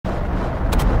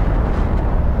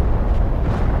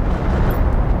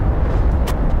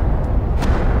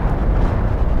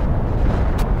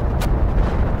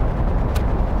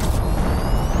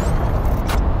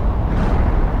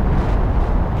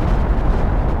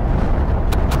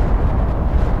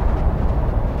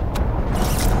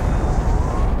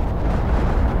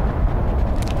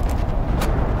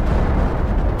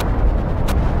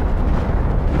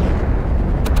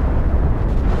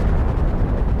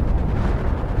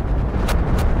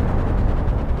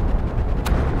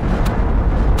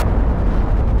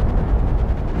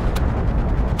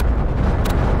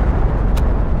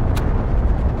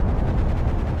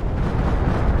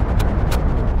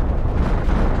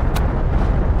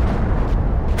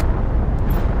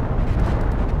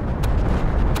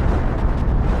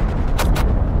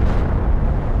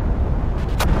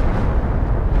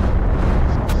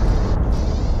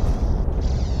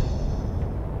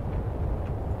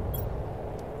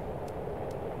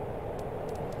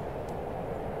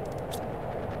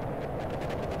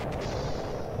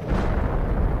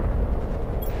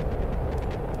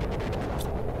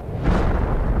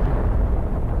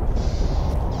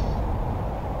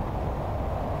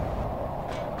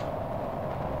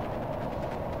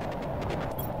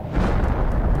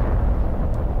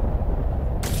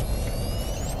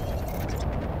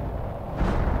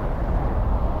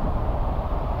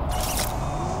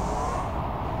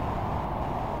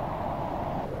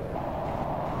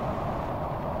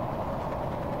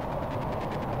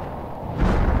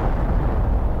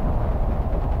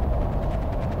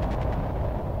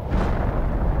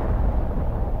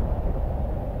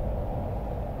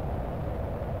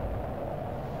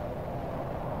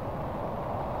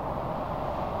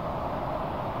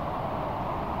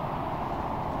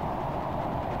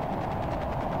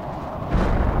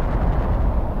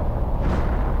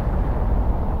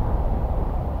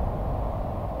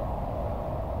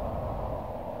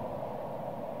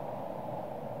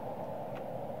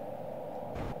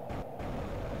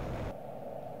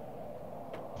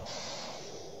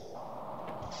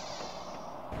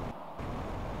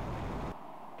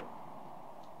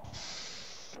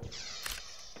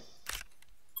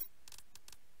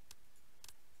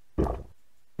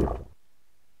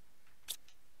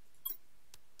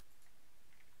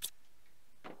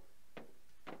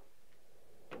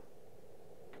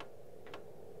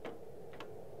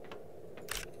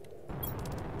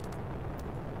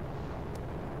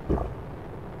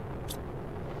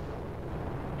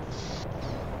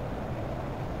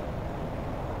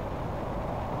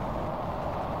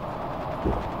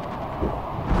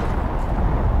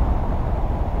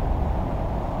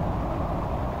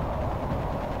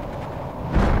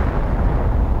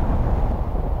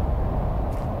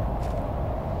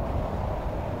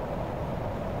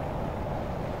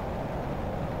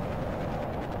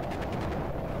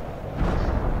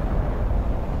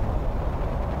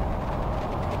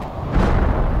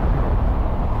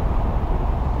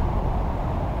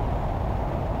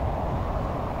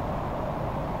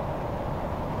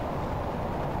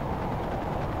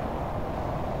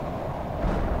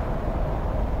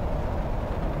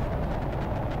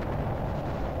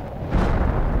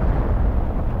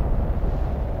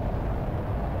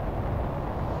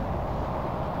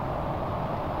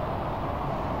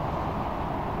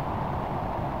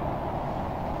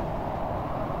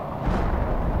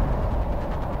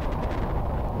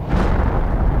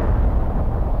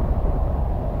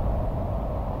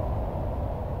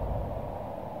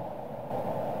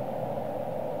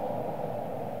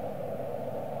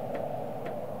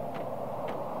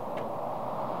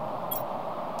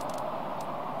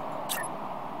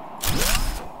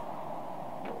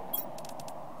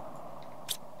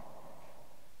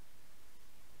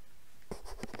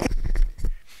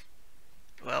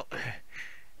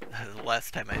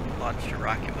last time I launched a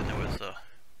rocket when there was a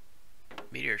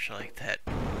meteor shower like that,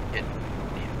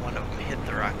 one of them hit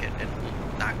the rocket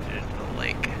and knocked it into the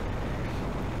lake.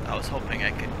 I was hoping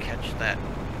I could catch that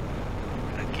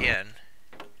again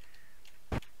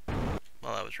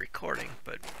while I was recording,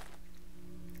 but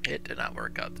it did not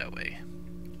work out that way.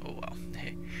 Oh well.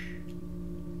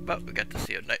 But we got to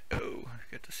see a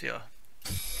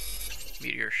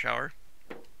meteor shower,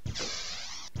 and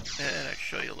I'll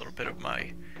show you a little bit of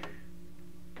my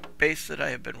base that I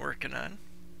have been working on.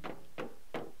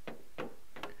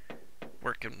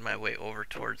 Working my way over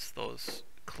towards those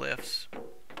cliffs.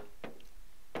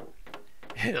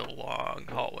 In a long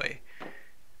hallway.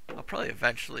 I'll probably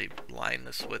eventually line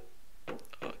this with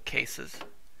cases.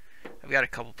 I've got a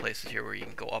couple places here where you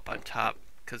can go up on top,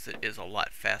 because it is a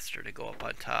lot faster to go up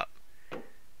on top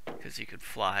because you can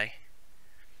fly.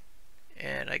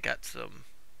 And I got some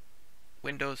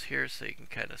windows here so you can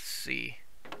kind of see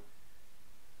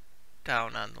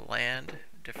down on the land,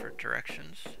 different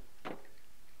directions.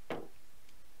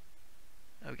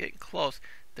 I'm getting close.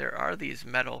 There are these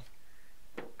metal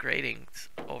gratings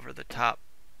over the top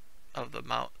of the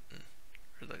mountain,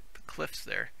 or the cliffs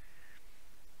there.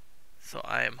 So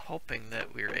I am hoping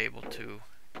that we're able to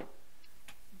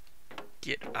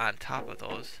get on top of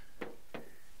those.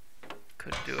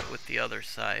 Could do it with the other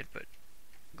side, but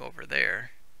go over there.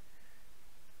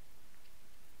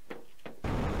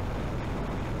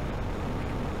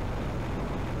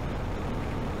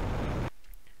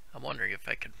 I'm wondering if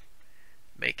I could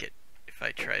make it if I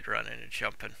tried running and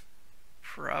jumping.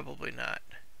 Probably not.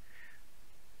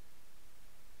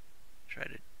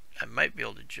 I might be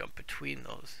able to jump between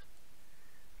those.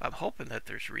 I'm hoping that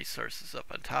there's resources up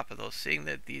on top of those. Seeing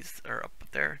that these are up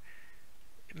there,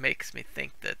 it makes me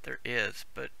think that there is,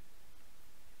 but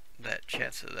that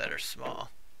chances of that are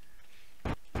small.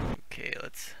 Okay,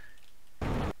 let's...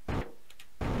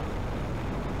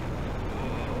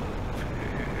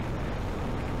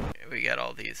 We got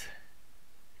all these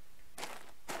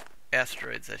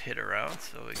asteroids that hit around,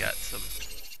 so we got some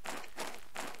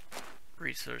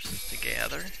resources to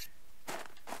gather.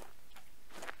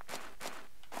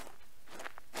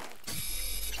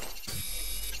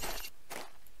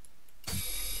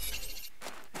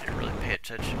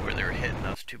 Attention where they were hitting.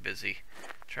 I was too busy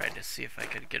trying to see if I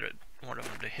could get one of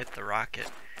them to hit the rocket,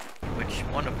 which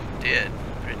one of them did,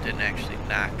 but it didn't actually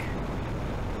knock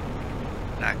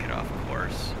it off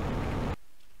course.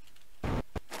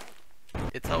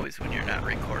 It's always when you're not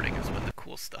recording is when the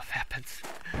cool stuff happens.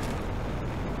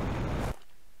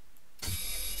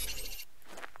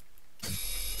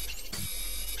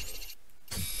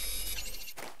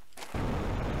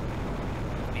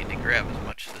 Need to grab as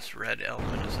much of this red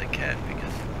element as I can,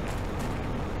 because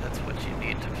that's what you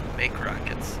need to make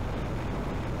rockets.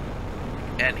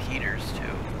 And heaters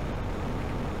too.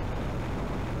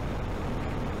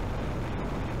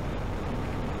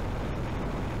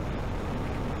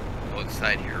 Go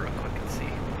inside here real quick and see.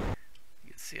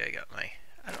 You can see I got my,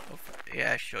 I don't know if,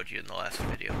 yeah, I showed you in the last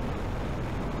video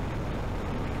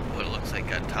what it looks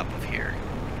like on top of here.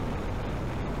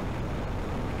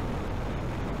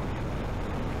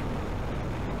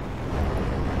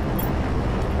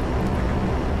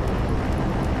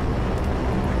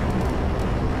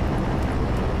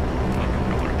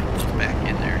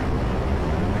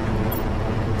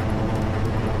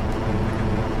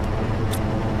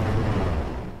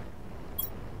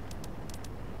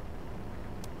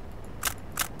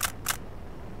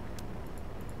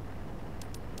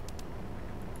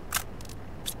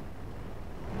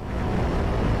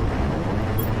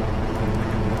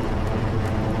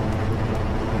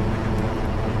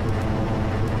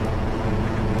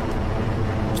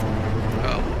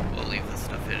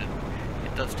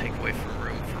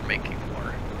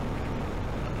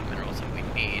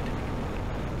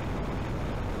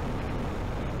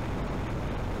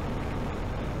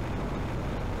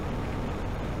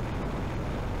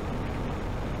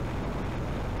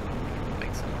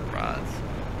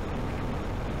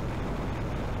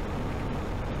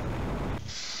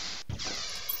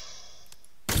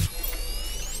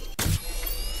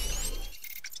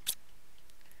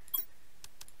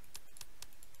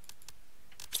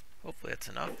 Hopefully that's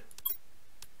enough.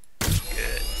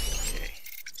 Good. Okay.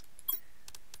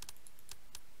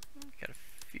 Got a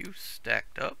few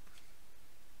stacked up.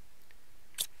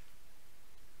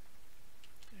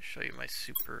 I'll show you my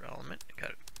super element.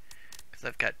 Got it, because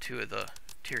I've got two of the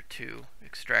tier 2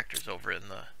 extractors over in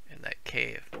that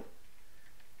cave.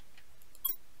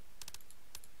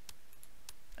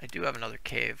 I do have another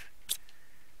cave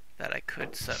that I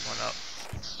could set one up.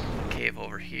 A cave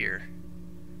over here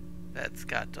that's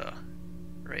got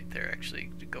right there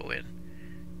actually to go in.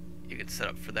 you can set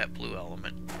up for that blue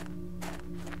element.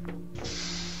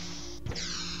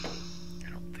 I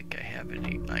don't think I have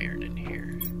any iron in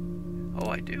here. Oh,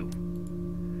 I do.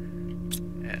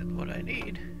 And what I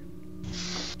need.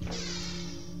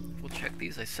 We'll check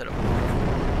these. I set up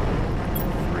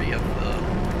 3 of the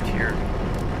tier 2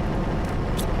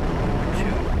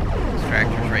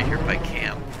 extractors right here by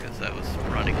camp because I was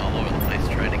running all over the place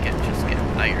trying to get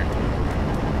iron.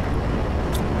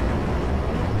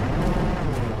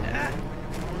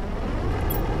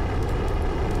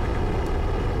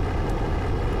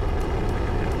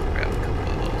 Grab a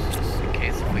couple of those just in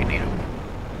case if we need them.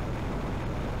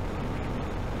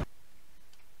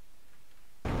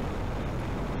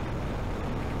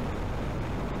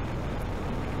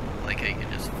 Like how you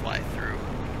can just fly through.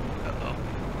 Uh-oh.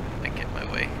 I get my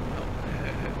way. Oh.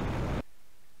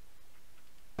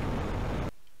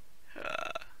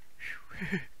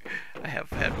 I have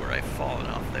had where I've fallen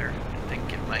off there and didn't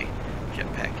get my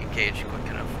jetpack engaged quick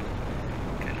enough.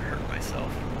 Kind of hurt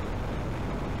myself.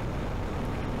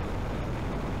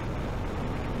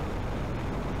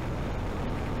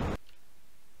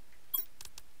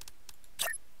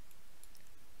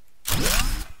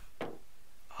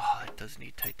 Oh, it does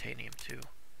need titanium too.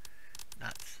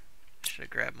 Nuts. I should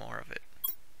have grabbed more of it.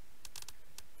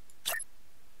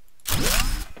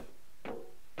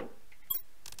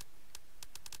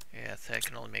 Yeah, so I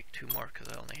can only make 2 more because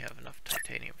I only have enough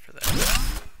titanium for that.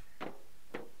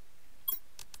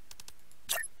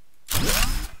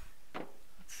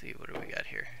 Let's see, what do we got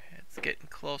here? It's getting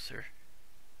closer.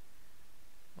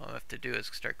 What I have to do is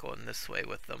start going this way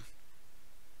with them.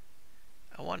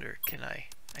 I wonder, I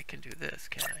can do this,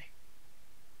 can I?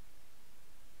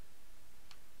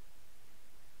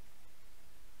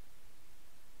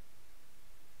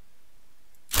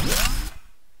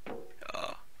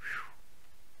 Oh, whew.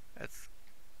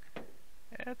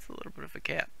 That's a little bit of a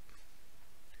gap.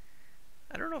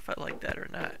 I don't know if I like that or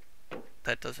not.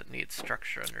 That doesn't need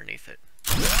structure underneath it.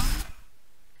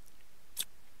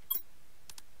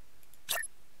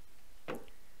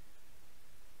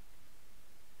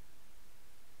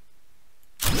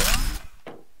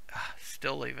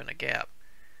 Still leaving a gap.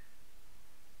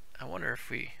 I wonder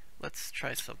if let's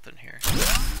try something here.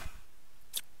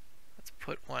 Let's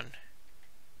put one.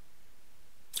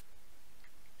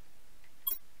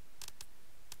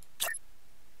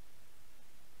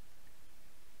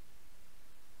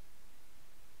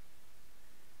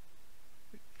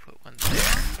 Put one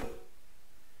there.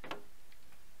 Well,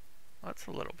 that's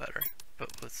a little better,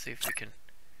 but let's see if we can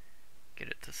get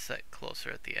it to set closer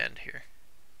at the end here.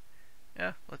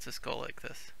 Yeah, let's just go like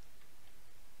this.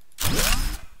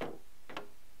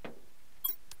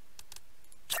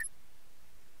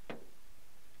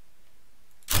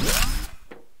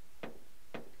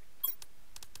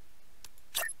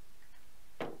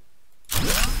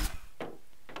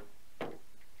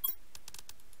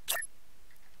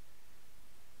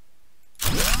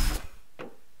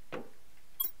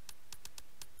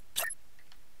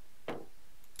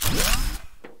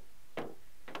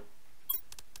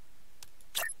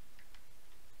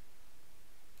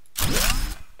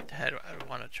 I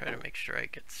want to try to make sure I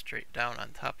get straight down on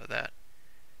top of that.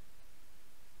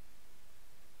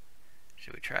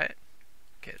 Should we try it?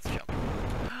 Okay, let's jump.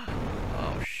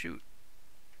 Oh shoot.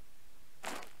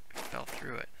 Fell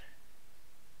through it.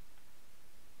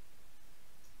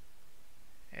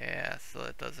 Yeah, so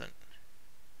it doesn't.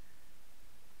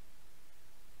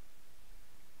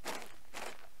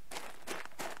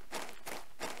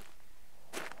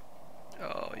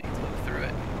 Oh, you clip through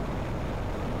it.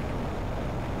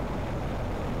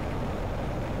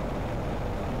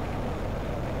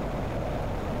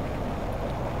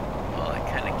 Well, it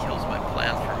kind of kills my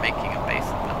plan for making a base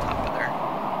at the top of there.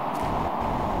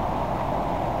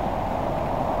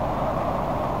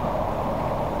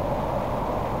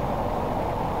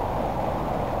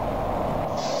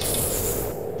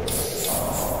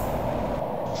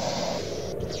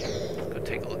 Let's go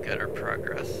take a look at our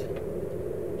progress.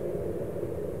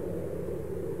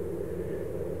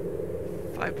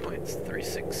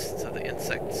 5.36 to the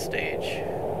insect stage.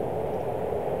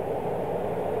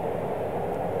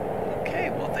 Okay,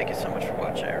 well, thank you so much for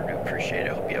watching. I really appreciate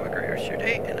it. I hope you have a great rest of your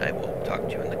day, and I will talk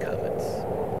to you in the comments.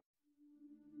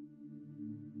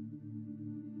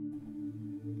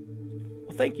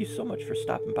 Well, thank you so much for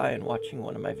stopping by and watching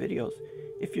one of my videos.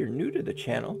 If you're new to the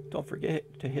channel, don't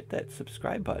forget to hit that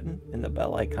subscribe button and the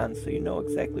bell icon so you know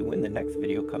exactly when the next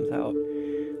video comes out.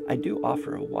 I do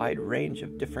offer a wide range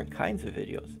of different kinds of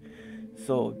videos,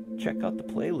 so check out the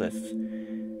playlists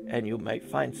and you might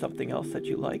find something else that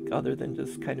you like other than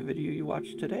this kind of video you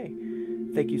watched today.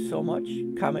 Thank you so much.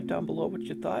 Comment down below what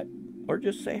you thought. or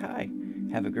just say hi.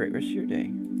 Have a great rest of your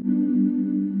day.